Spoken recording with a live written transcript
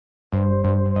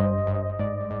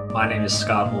My name is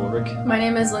Scott Ulrich. My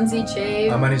name is Lindsay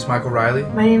Chave. My name is Michael Riley.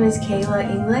 My name is Kayla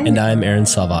England. And I'm Aaron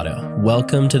Salvato.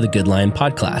 Welcome to the Good Lion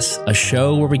Podcast, a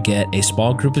show where we get a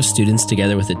small group of students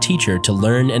together with a teacher to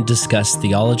learn and discuss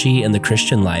theology and the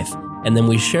Christian life, and then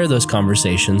we share those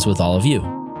conversations with all of you.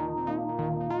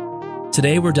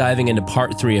 Today we're diving into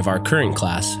part 3 of our current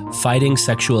class, Fighting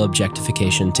Sexual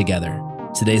Objectification Together.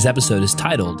 Today's episode is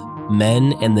titled,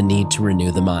 Men and the Need to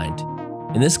Renew the Mind.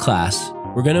 In this class,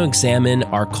 we're going to examine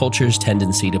our culture's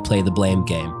tendency to play the blame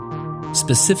game.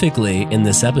 Specifically, in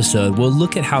this episode, we'll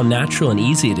look at how natural and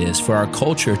easy it is for our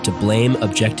culture to blame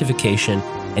objectification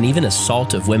and even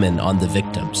assault of women on the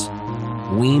victims.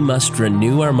 We must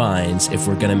renew our minds if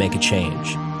we're going to make a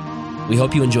change. We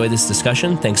hope you enjoy this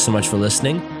discussion. Thanks so much for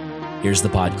listening. Here's the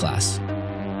pod class.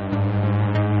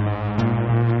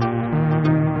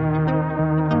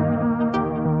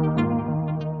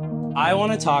 I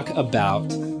want to talk about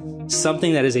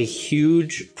something that is a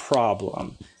huge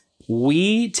problem.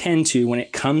 We tend to, when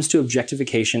it comes to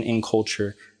objectification in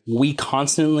culture, we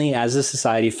constantly, as a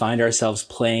society, find ourselves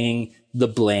playing the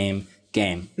blame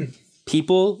game.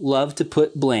 People love to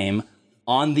put blame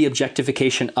on the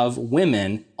objectification of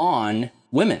women on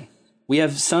women. We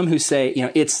have some who say,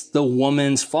 it's the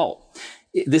woman's fault.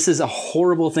 This is a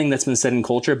horrible thing that's been said in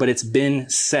culture, but it's been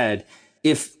said.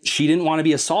 If she didn't want to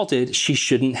be assaulted, she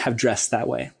shouldn't have dressed that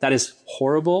way. That is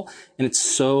horrible, and it's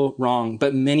so wrong.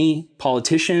 But many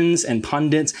politicians and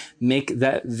pundits make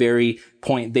that very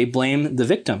point. They blame the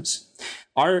victims.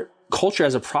 Our culture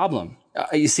has a problem.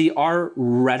 You see, our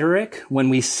rhetoric, when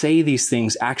we say these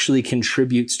things, actually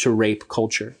contributes to rape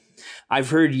culture. I've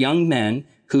heard young men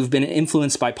who've been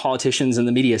influenced by politicians and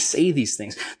the media say these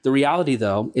things. The reality,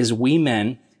 though, is we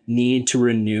men need to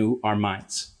renew our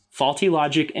minds. Faulty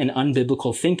logic and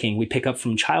unbiblical thinking we pick up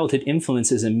from childhood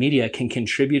influences in media can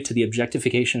contribute to the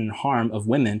objectification and harm of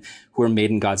women who are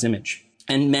made in God's image.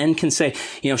 And men can say,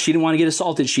 she didn't want to get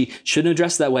assaulted. She shouldn't have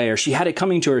dressed that way, or she had it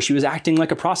coming to her. She was acting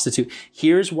like a prostitute.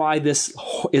 Here's why this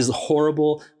is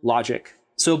horrible logic.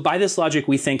 So by this logic,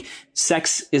 we think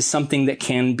sex is something that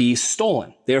can be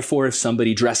stolen. Therefore, if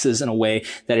somebody dresses in a way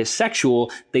that is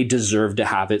sexual, they deserve to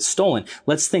have it stolen.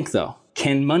 Let's think though,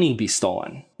 can money be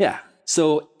stolen? Yeah.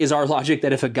 So is our logic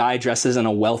that if a guy dresses in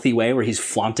a wealthy way where he's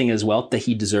flaunting his wealth, that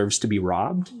he deserves to be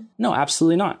robbed? No,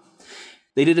 absolutely not.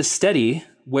 They did a study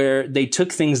where they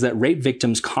took things that rape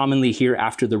victims commonly hear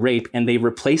after the rape, and they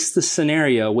replaced the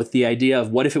scenario with the idea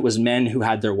of what if it was men who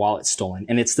had their wallets stolen?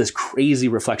 And it's this crazy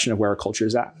reflection of where our culture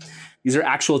is at. These are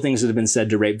actual things that have been said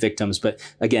to rape victims. But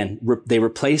again, they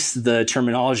replaced the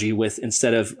terminology with,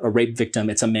 instead of a rape victim,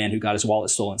 it's a man who got his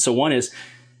wallet stolen. So one is,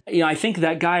 I think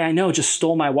that guy I know just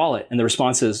stole my wallet. And the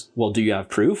response is, well, do you have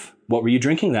proof? What were you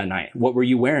drinking that night? What were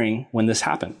you wearing when this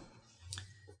happened?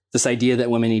 This idea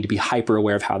that women need to be hyper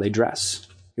aware of how they dress.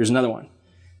 Here's another one.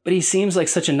 But he seems like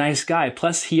such a nice guy.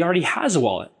 Plus, he already has a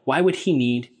wallet. Why would he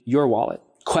need your wallet?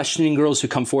 Questioning girls who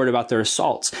come forward about their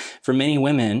assaults. For many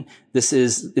women, it's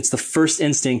the first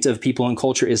instinct of people in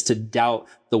culture is to doubt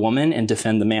the woman and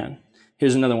defend the man.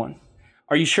 Here's another one.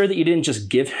 Are you sure that you didn't just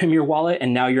give him your wallet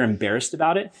and now you're embarrassed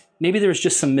about it? Maybe there was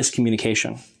just some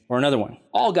miscommunication. Or another one.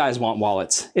 All guys want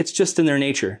wallets. It's just in their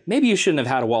nature. Maybe you shouldn't have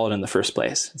had a wallet in the first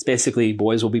place. It's basically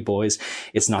boys will be boys.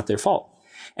 It's not their fault.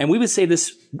 And we would say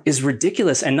this is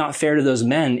ridiculous and not fair to those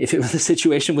men if the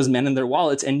situation was men in their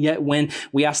wallets. And yet when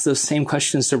we ask those same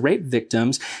questions to rape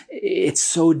victims, it's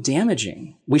so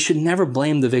damaging. We should never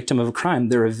blame the victim of a crime.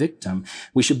 They're a victim.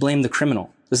 We should blame the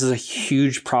criminal. This is a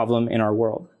huge problem in our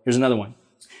world. Here's another one.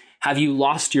 Have you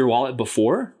lost your wallet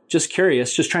before? Just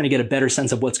curious, just trying to get a better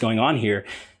sense of what's going on here.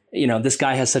 This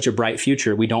guy has such a bright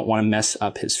future. We don't want to mess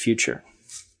up his future.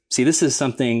 See, this is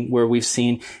something where we've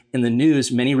seen in the news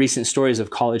many recent stories of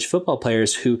college football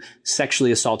players who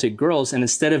sexually assaulted girls. And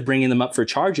instead of bringing them up for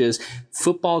charges,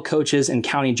 football coaches and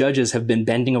county judges have been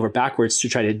bending over backwards to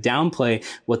try to downplay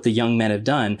what the young men have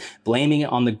done, blaming it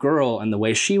on the girl and the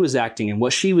way she was acting and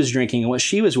what she was drinking and what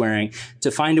she was wearing to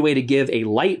find a way to give a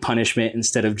light punishment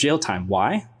instead of jail time.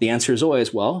 Why? The answer is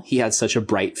always, well, he had such a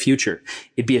bright future.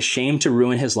 It'd be a shame to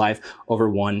ruin his life over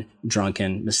one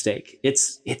drunken mistake.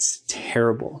 It's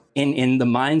terrible. In the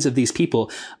minds of these people,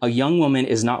 a young woman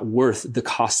is not worth the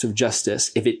cost of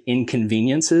justice if it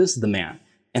inconveniences the man.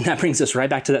 And that brings us right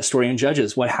back to that story in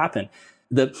Judges. What happened?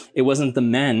 It wasn't the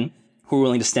men who were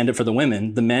willing to stand up for the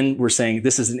women. The men were saying,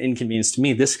 this is an inconvenience to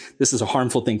me. This is a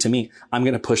harmful thing to me. I'm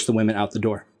going to push the women out the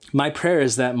door. My prayer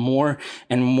is that more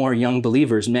and more young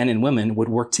believers, men and women, would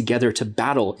work together to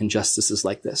battle injustices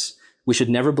like this. We should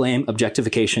never blame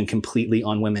objectification completely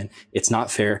on women. It's not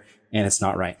fair and it's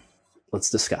not right. Let's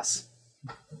discuss.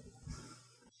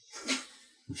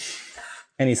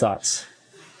 Any thoughts?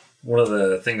 One of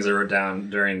the things I wrote down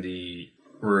during we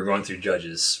were going through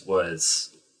Judges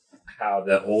was how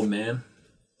the old man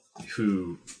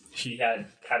who he cared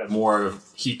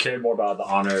more about the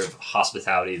honor of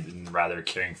hospitality than rather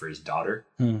caring for his daughter.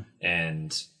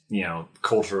 And,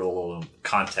 cultural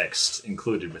context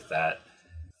included with that.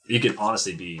 You can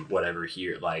honestly be whatever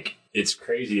here. Like, it's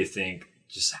crazy to think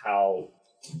just how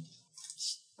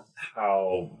do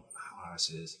I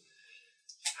say this?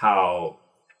 How,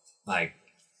 like,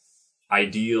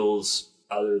 ideals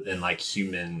other than, like,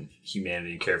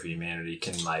 humanity, care for humanity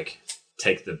can, like,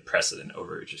 take the precedent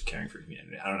over just caring for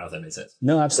humanity. I don't know if that makes sense.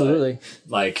 No, absolutely.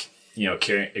 But, like,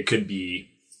 caring, it could be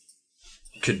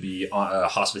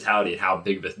hospitality and how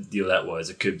big of a deal that was.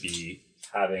 It could be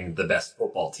having the best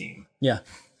football team. Yeah.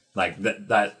 Like that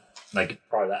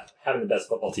part of that, having the best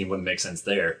football team wouldn't make sense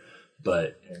there.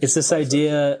 But it's this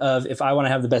idea of, if I want to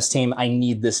have the best team, I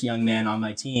need this young man on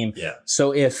my team. Yeah.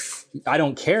 So if I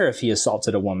don't care if he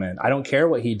assaulted a woman, I don't care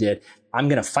what he did, I'm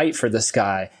going to fight for this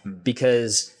guy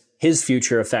because his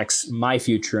future affects my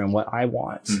future and what I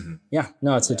want. Yeah.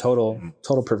 No, it's a total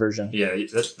perversion. Yeah.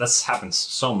 That's happened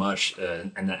so much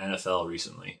in the NFL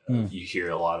recently. You hear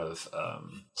a lot of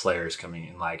players coming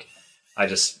in. Like, I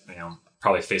just,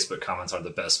 probably Facebook comments are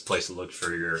the best place to look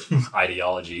for your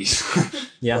ideologies.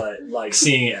 Yeah. But, like,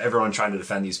 seeing everyone trying to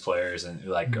defend these players and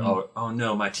like, oh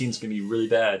no, my team's going to be really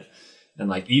bad. And,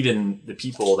 like, even the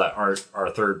people that are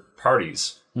third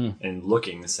parties and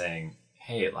looking and saying,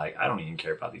 hey, like, I don't even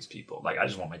care about these people. Like, I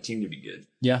just want my team to be good.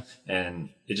 Yeah. And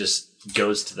it just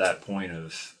goes to that point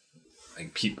of,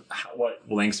 like, what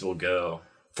lengths will go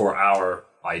for our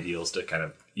ideals to kind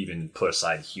of even put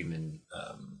aside human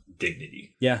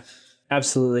dignity. Yeah.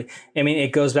 Absolutely. I mean,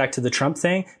 it goes back to the Trump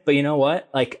thing, but you know what?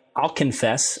 Like, I'll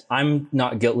confess, I'm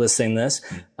not guiltless saying this.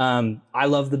 I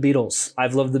love the Beatles.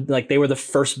 I've loved they were the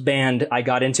first band I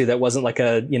got into that wasn't like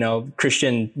a,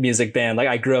 Christian music band. Like,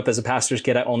 I grew up as a pastor's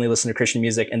kid. I only listened to Christian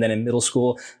music. And then in middle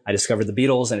school, I discovered the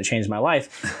Beatles and it changed my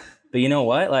life. But you know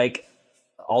what? Like,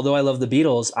 although I love the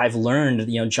Beatles, I've learned,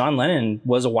 John Lennon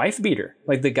was a wife beater.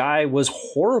 Like, the guy was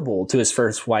horrible to his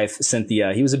first wife,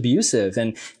 Cynthia. He was abusive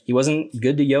and he wasn't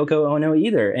good to Yoko Ono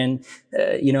either. And,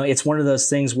 it's one of those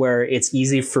things where it's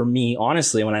easy for me,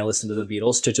 honestly, when I listen to the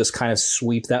Beatles to just kind of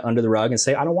sweep that under the rug and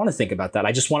say, I don't want to think about that.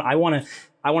 I want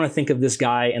to think of this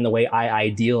guy in the way I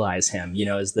idealize him,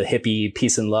 as the hippie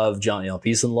peace and love, John,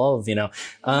 peace and love,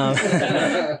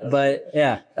 but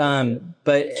yeah,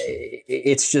 but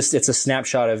it's a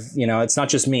snapshot of, it's not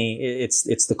just me.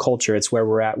 It's the culture. It's where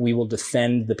we're at. We will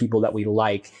defend the people that we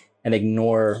like and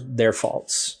ignore their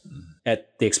faults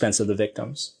at the expense of the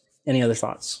victims. Any other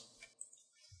thoughts?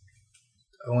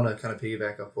 I want to kind of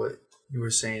piggyback off what you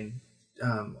were saying.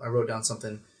 I wrote down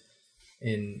something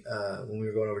in when we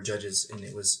were going over Judges, and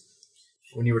it was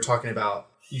when you were talking about,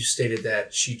 you stated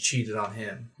that she cheated on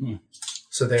him.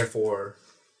 So therefore,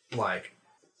 like,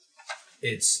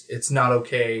 it's not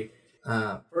okay.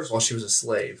 First of all, she was a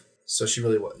slave, so she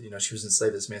really was, she was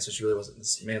enslaved to this man, so she really wasn't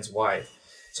this man's wife.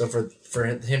 So for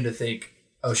him to think,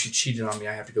 oh, she cheated on me,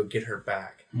 I have to go get her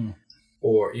back,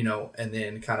 or and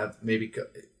then kind of maybe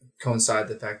coincide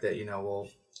the fact that well,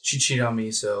 she cheated on me,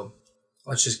 so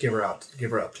let's just give her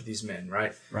up to these men,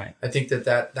 right? Right. I think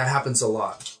that happens a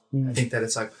lot. I think that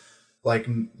it's like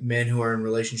men who are in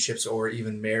relationships or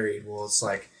even married. Well, it's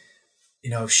like,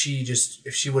 if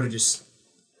she would have just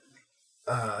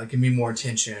give me more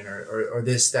attention or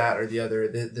this, that, or the other,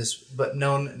 this, but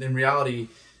no, in reality,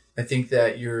 I think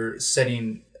that you're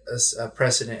setting a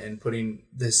precedent and putting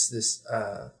this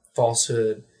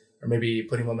falsehood, or maybe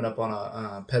putting women up on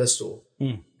a pedestal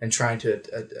and trying to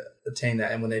attain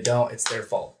that. And when they don't, it's their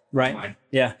fault. Right. Fine.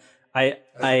 Yeah. I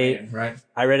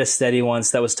read a study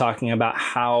once that was talking about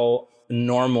how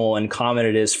normal and common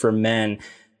it is for men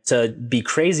to be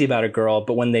crazy about a girl,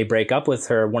 but when they break up with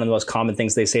her, one of the most common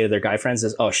things they say to their guy friends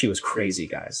is, "Oh, she was crazy,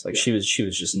 guys. Like, she was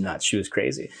just nuts. She was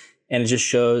crazy." And it just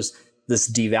shows this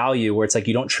devalue where it's like,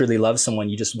 you don't truly love someone.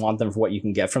 You just want them for what you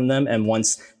can get from them. And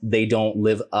once they don't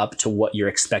live up to what you're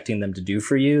expecting them to do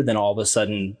for you, then all of a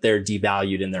sudden they're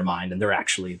devalued in their mind and they're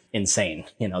actually insane.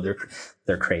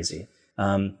 They're crazy.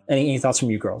 Any thoughts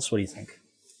from you girls? What do you think?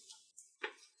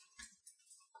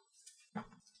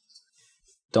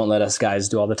 Don't let us guys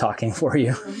do all the talking for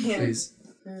you. Please.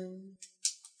 I'm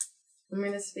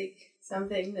going to speak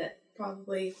something that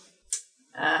probably,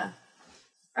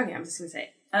 okay, I'm just going to say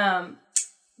it.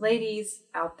 Ladies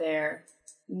out there,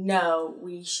 no,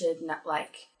 we should not,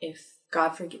 if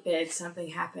God forbid something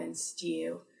happens to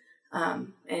you,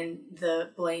 and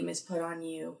the blame is put on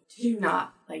you, do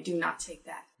not take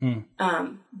that.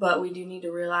 But we do need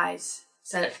to realize,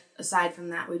 aside from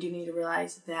that, we do need to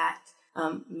realize that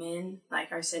Men,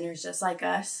 like, are sinners just like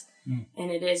us.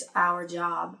 And it is our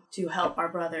job to help our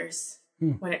brothers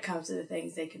when it comes to the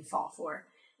things they can fall for.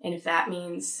 And if that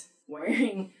means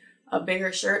wearing a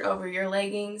bigger shirt over your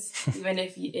leggings, even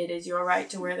if it is your right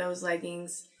to wear those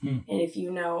leggings, and if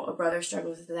you know a brother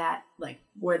struggles with that, like,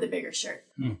 wear the bigger shirt.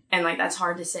 And, like, that's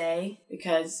hard to say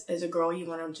because as a girl, you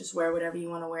want to just wear whatever you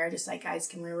want to wear, just like guys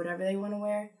can wear whatever they want to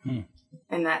wear.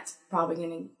 And that's probably going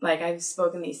to, like, I've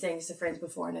spoken these things to friends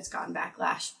before and it's gotten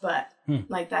backlash, but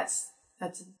like, that's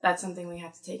something we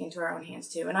have to take into our own hands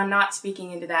too. And I'm not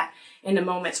speaking into that in the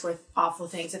moments where awful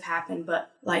things have happened,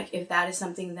 but, like, if that is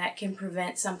something that can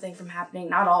prevent something from happening,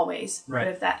 not always, but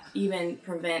if that even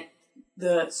prevent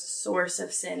the source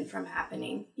of sin from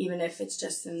happening, even if it's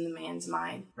just in the man's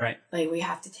mind, Right. like, we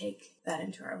have to take that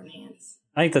into our own hands.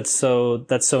 I think that's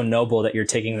so noble that you're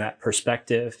taking that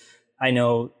perspective. I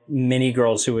know many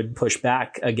girls who would push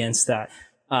back against that.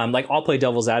 Like, I'll play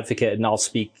devil's advocate and I'll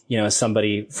speak, as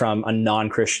somebody from a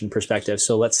non-Christian perspective.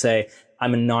 So let's say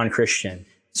I'm a non-Christian,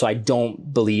 so I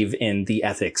don't believe in the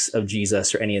ethics of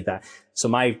Jesus or any of that. So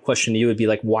my question to you would be,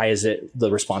 like, why is it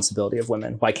the responsibility of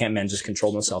women? Why can't men just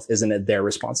control themselves? Isn't it their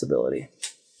responsibility?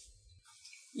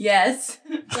 Yes,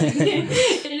 like,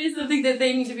 it is something that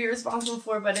they need to be responsible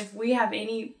for. But if we have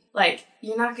any, like,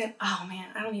 you're not gonna. Oh man,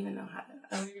 I don't even know how to.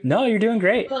 No, you're doing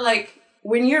great. But, like,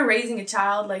 when you're raising a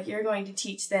child, like, you're going to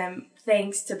teach them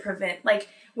things to prevent, like,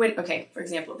 for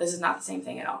example, this is not the same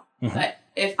thing at all. But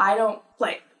if I don't,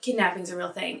 like, kidnapping's a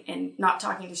real thing and not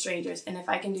talking to strangers, and if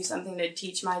I can do something to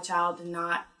teach my child to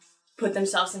not put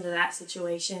themselves into that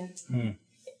situation,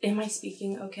 am I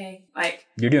speaking okay? Like,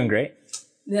 You're doing great.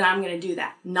 Then I'm going to do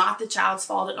that. Not the child's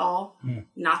fault at all,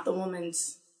 not the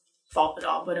woman's fault at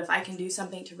all. But if I can do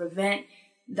something to prevent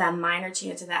that minor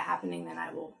chance of that happening, then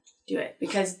I will do it.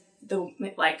 Because the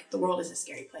world is a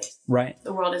scary place. Right.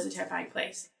 The world is a terrifying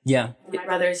place. Yeah. My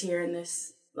brothers here in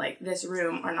this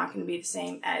room are not going to be the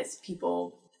same as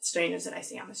strangers that I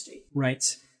see on the street.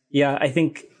 Right. Yeah. I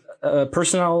think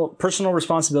personal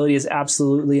responsibility is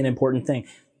absolutely an important thing.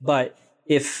 But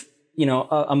if,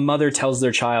 a mother tells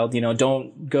their child,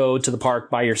 don't go to the park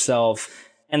by yourself,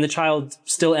 and the child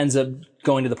still ends up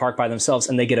going to the park by themselves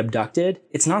and they get abducted,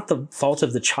 it's not the fault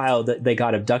of the child that they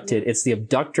got abducted. It's the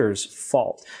abductor's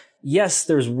fault. Yes,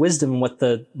 there's wisdom in what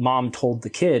the mom told the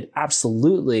kid.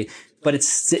 Absolutely. But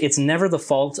it's never the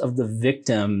fault of the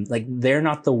victim. Like, they're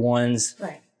not the ones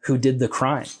who did the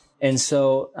crime. And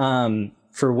so,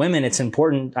 for women, it's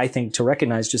important, I think, to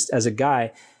recognize, just as a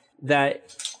guy,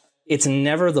 that it's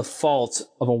never the fault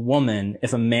of a woman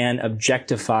if a man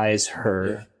objectifies her.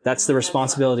 Yeah. That's the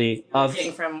responsibility of...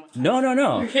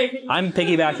 No. I'm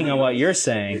piggybacking on what you're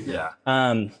saying.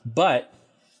 Yeah. But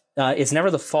it's never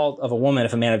the fault of a woman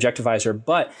if a man objectifies her.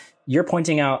 But you're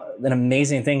pointing out an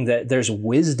amazing thing, that there's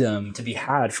wisdom to be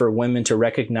had for women to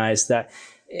recognize that,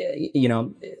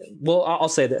 I'll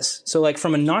say this. So, like,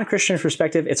 from a non-Christian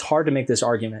perspective, it's hard to make this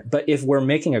argument. But if we're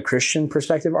making a Christian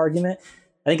perspective argument,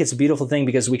 I think it's a beautiful thing,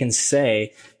 because we can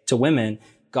say to women,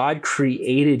 God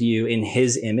created you in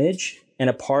his image, and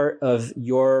a part of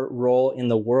your role in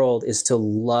the world is to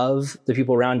love the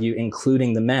people around you,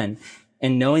 including the men.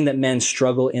 And knowing that men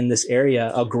struggle in this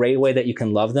area, a great way that you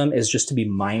can love them is just to be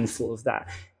mindful of that,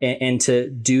 and to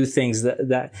do things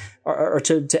that or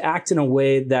to act in a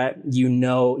way that,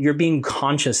 you're being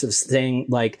conscious of saying,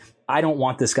 like, I don't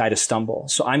want this guy to stumble,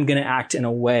 so I'm going to act in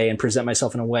a way and present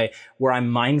myself in a way where I'm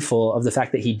mindful of the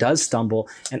fact that he does stumble,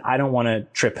 and I don't want to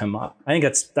trip him up. I think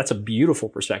that's a beautiful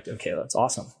perspective, Kayla. That's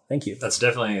awesome. Thank you. That's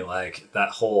definitely, like, that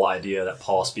whole idea that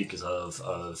Paul speaks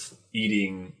of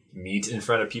eating meat in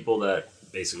front of people that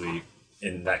basically,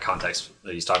 in that context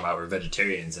that he's talking about, were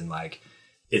vegetarians, and, like,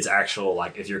 it's actual,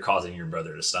 like, if you're causing your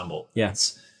brother to stumble,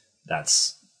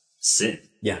 that's sin,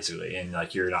 basically, and,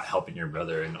 like, you're not helping your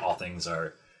brother, and all things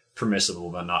are permissible,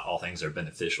 but not all things are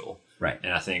beneficial. Right.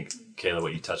 And I think, Kayla,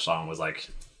 what you touched on was, like,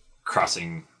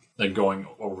 crossing, like, going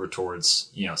over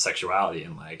towards, sexuality,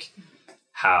 and, like,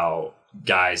 how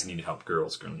guys need to help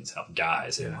girls need to help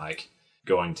guys, and, like,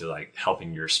 going to, like,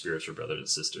 helping your spiritual brothers and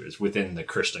sisters within the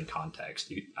Christian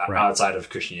context. Outside of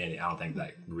Christianity, I don't think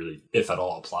that really, if at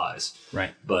all, applies.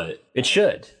 Right. But it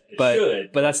should.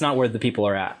 But that's not where the people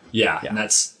are at. Yeah. And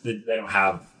they don't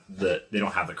have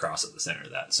the cross at the center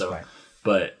of that. So,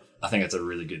 but I think that's a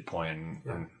really good point,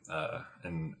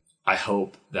 and I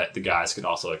hope that the guys could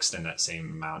also extend that same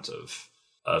amount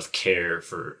of care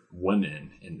for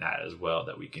women in that as well,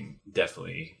 that we can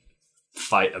definitely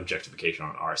fight objectification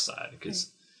on our side,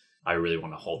 because I really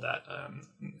want to hold that,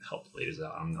 and help the ladies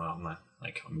out.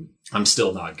 I'm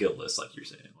still not guiltless, like you're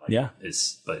saying. Like,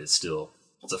 it's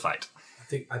a fight.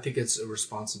 I think it's a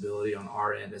responsibility on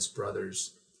our end as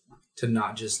brothers to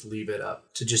not just leave it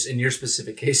up to just, in your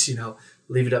specific case,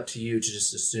 leave it up to you to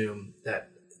just assume that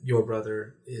your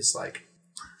brother is like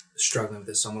struggling with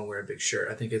this, someone wear a big shirt.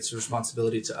 I think it's a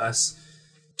responsibility to us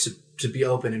to be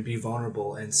open and be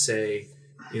vulnerable and say,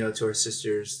 to our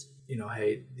sisters,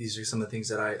 hey, these are some of the things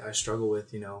that I struggle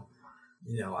with,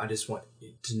 I just want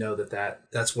you to know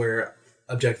that's where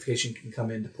objectification can come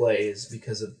into play, is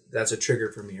because of that's a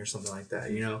trigger for me or something like that.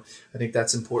 I think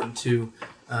that's important to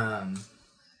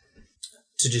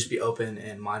just be open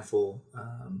and mindful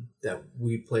that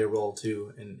we play a role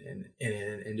too,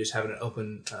 and just having an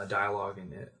open dialogue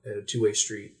and a two-way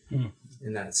street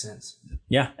in that sense.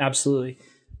 Yeah, absolutely.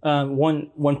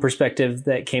 One perspective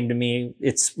that came to me,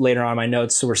 it's later on in my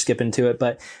notes, so we're skipping to it,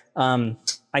 but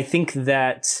I think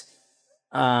that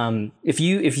if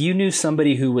you knew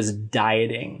somebody who was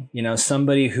dieting,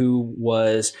 somebody who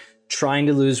was trying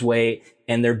to lose weight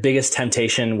and their biggest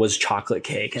temptation was chocolate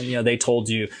cake, and they told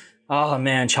you, oh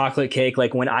man, chocolate cake,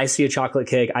 like when I see a chocolate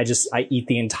cake, I eat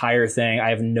the entire thing. I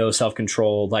have no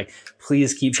self-control. Like,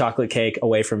 please keep chocolate cake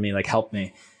away from me. Like, help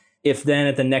me. If then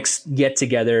at the next get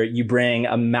together, you bring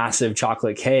a massive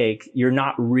chocolate cake, you're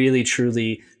not really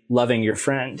truly loving your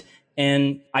friend.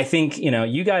 And I think,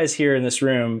 you guys here in this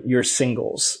room, you're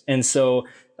singles. And so,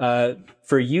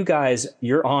 for you guys,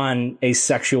 you're on a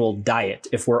sexual diet,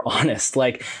 if we're honest.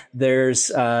 Like,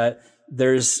 there's a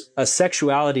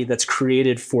sexuality that's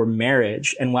created for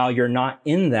marriage. And while you're not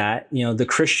in that, the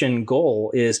Christian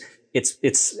goal is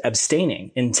it's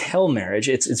abstaining until marriage.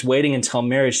 It's waiting until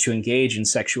marriage to engage in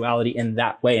sexuality in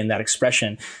that way, in that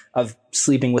expression of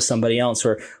sleeping with somebody else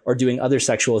or doing other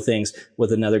sexual things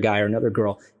with another guy or another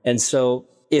girl. And so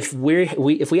if we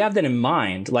have that in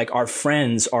mind, like our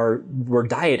friends we're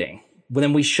dieting,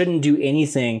 then we shouldn't do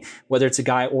anything, whether it's a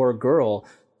guy or a girl,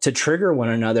 to trigger one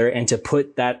another and to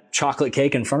put that chocolate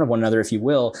cake in front of one another, if you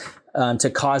will, to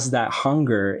cause that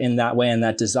hunger in that way and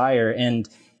that desire. And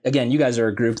again, you guys are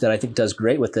a group that I think does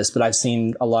great with this, but I've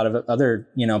seen a lot of other,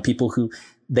 people who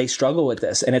they struggle with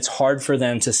this, and it's hard for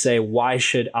them to say, why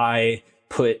should I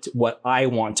put what I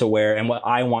want to wear and what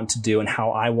I want to do and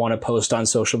how I want to post on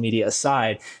social media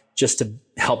aside just to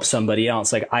help somebody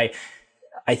else? Like,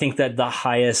 I think that the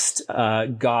highest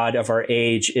God of our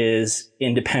age is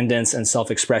independence and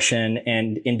self-expression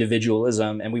and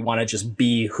individualism, and we want to just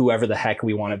be whoever the heck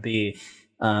we want to be.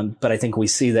 But I think we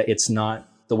see that it's not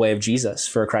the way of Jesus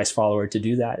for a Christ follower to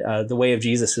do that. The way of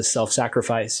Jesus is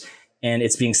self-sacrifice, and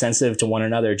it's being sensitive to one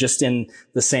another. Just in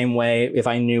the same way, if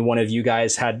I knew one of you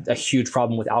guys had a huge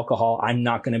problem with alcohol, I'm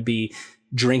not going to be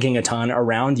drinking a ton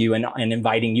around you and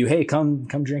inviting you, hey, come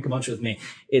drink a bunch with me.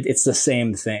 It's the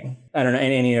same thing. I don't know.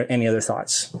 Any other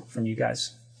thoughts from you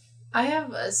guys? I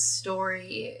have a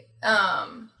story.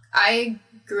 I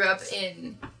grew up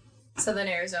in Southern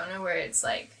Arizona where it's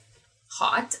like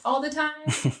hot all the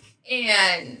time.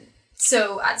 And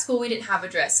so at school we didn't have a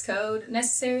dress code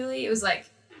necessarily. It was like,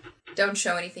 don't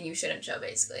show anything you shouldn't show,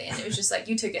 basically. And it was just like,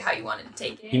 you took it how you wanted to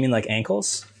take it. You mean like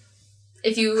ankles?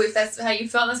 If that's how you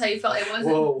felt, that's how you felt. It wasn't.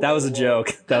 Whoa. That was a joke.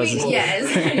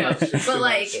 Yes, I know. But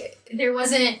like, there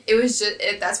wasn't. It was just.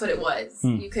 That's what it was.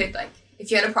 You could like,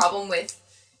 if you had a problem with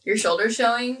your shoulders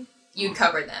showing, you'd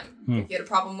cover them. If you had a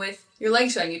problem with your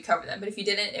legs showing, you'd cover them. But if you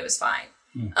didn't, it was fine.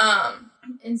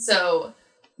 And so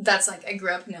that's like, I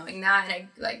grew up knowing that,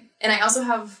 and I also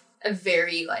have a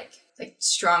very like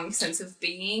strong sense of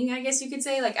being, I guess you could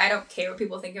say. Like, I don't care what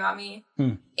people think about me,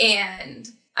 and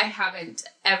I haven't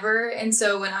ever. And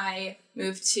so when I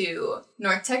moved to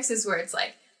North Texas, where it's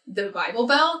like the Bible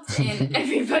Belt, and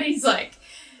everybody's like,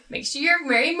 make sure you're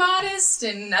very modest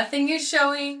and nothing is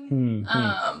showing. And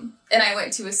I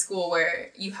went to a school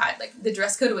where you had like, the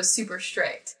dress code was super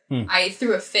strict. I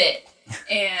threw a fit,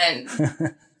 and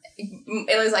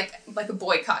it was like a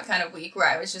boycott kind of week where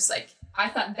I was just like, I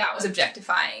thought that was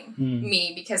objectifying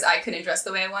me because I couldn't dress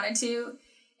the way I wanted to.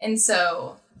 And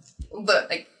so, but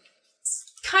like,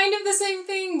 kind of the same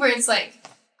thing where it's like,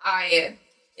 it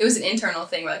was an internal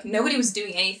thing where like nobody was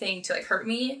doing anything to like hurt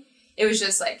me. It was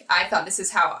just like, I thought this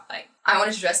is how like I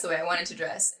wanted to dress the way I wanted to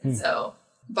dress. And so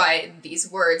by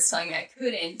these words telling me I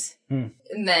couldn't, and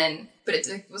then, but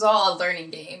it was all a learning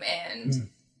game, and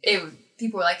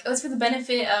people were like, oh, it's for the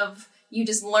benefit of you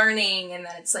just learning, and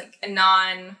that it's like a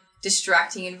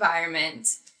non-distracting environment,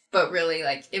 but really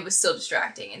like it was still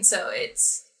distracting. And so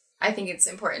I think it's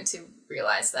important to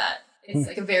realize that it's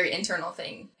like a very internal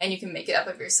thing, and you can make it up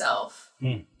of yourself.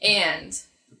 And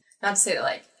not to say that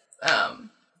like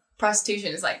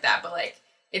prostitution is like that, but like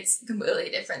it's a completely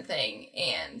different thing,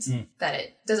 and that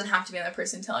it doesn't have to be another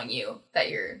person telling you that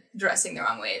you're dressing the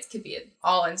wrong way. It could be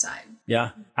all inside.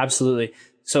 Yeah, absolutely.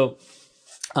 So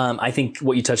I think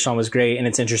what you touched on was great, and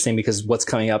it's interesting because what's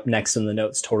coming up next in the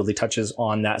notes totally touches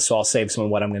on that. So I'll save some of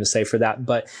what I'm going to say for that.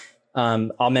 But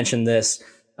I'll mention this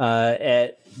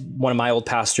at one of my old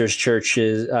pastors'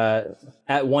 churches,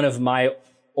 at one of my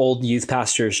old youth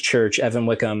pastor's church, Evan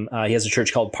Wickham. He has a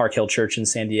church called Park Hill Church in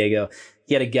San Diego.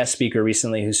 He had a guest speaker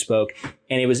recently who spoke,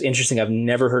 and it was interesting. I've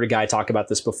never heard a guy talk about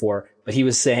this before, but he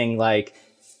was saying, like,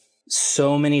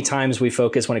 so many times we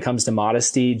focus when it comes to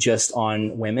modesty just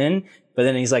on women. But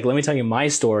then he's like, let me tell you my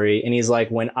story. And he's like,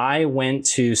 when I went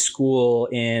to school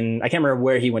I can't remember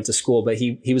where he went to school, but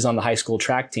he was on the high school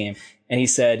track team. And he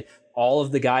said, all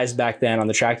of the guys back then on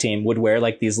the track team would wear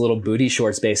like these little booty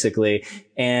shorts, basically.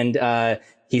 And,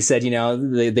 he said,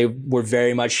 they were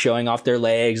very much showing off their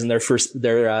legs and their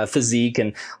physique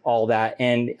and all that.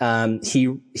 And,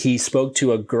 he spoke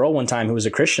to a girl one time who was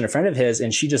a Christian, a friend of his,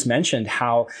 and she just mentioned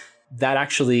how that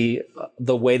actually,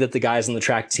 the way that the guys on the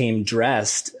track team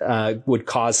dressed, would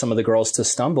cause some of the girls to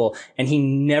stumble. And he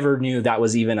never knew that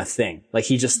was even a thing. Like,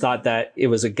 he just thought that it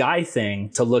was a guy thing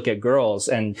to look at girls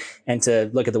and to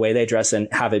look at the way they dress and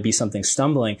have it be something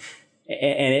stumbling.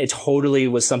 And it totally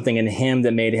was something in him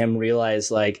that made him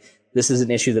realize, like, this is an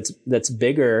issue that's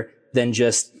bigger than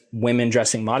just women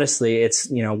dressing modestly. It's,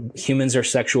 humans are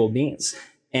sexual beings,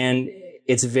 and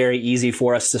it's very easy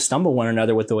for us to stumble one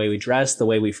another with the way we dress, the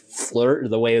way we flirt,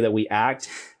 the way that we act,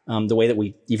 the way that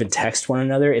we even text one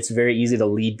another. It's very easy to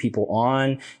lead people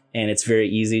on, and it's very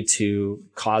easy to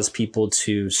cause people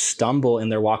to stumble in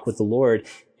their walk with the Lord.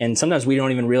 And sometimes we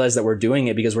don't even realize that we're doing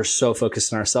it because we're so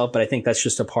focused on ourselves. But I think that's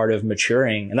just a part of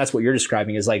maturing. And that's what you're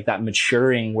describing, is like that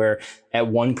maturing where at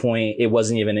one point it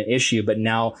wasn't even an issue, but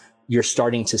now you're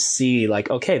starting to see, like,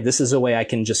 okay, this is a way I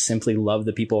can just simply love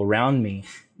the people around me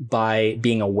by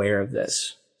being aware of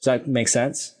this. Does that make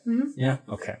sense? Mm-hmm. Yeah.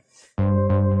 Okay.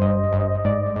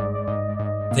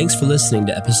 Thanks for listening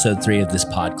to episode 3 of this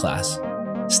podcast.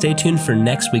 Stay tuned for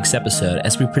next week's episode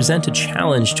as we present a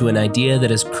challenge to an idea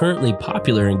that is currently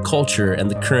popular in culture and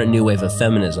the current new wave of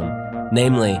feminism,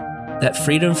 namely, that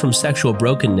freedom from sexual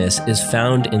brokenness is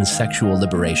found in sexual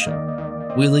liberation.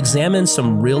 We'll examine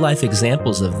some real-life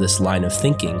examples of this line of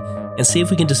thinking and see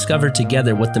if we can discover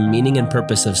together what the meaning and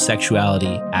purpose of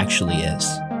sexuality actually is.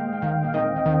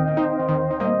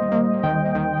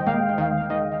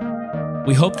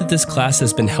 We hope that this class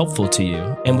has been helpful to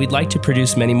you, and we'd like to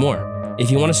produce many more. If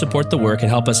you want to support the work and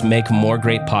help us make more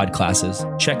great pod classes,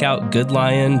 check out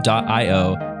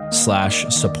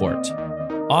goodlion.io/support.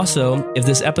 Also, if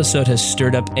this episode has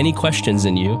stirred up any questions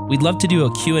in you, we'd love to do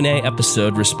a Q&A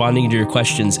episode responding to your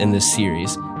questions in this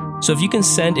series. So if you can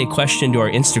send a question to our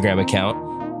Instagram account,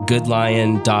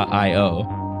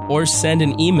 goodlion.io, or send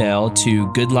an email to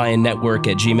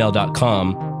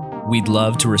goodlionnetwork@gmail.com, we'd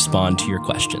love to respond to your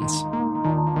questions.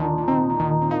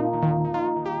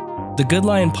 The Good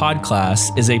Lion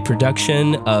Podcast is a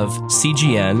production of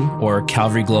CGN, or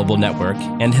Calvary Global Network,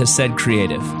 and Hesed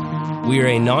Creative. We are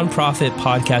a nonprofit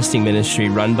podcasting ministry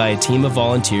run by a team of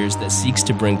volunteers that seeks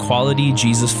to bring quality,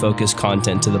 Jesus-focused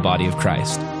content to the body of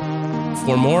Christ.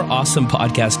 For more awesome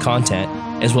podcast content,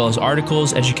 as well as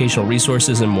articles, educational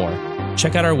resources, and more,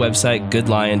 check out our website,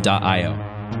 goodlion.io.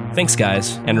 Thanks,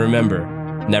 guys, and remember,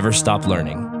 never stop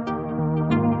learning.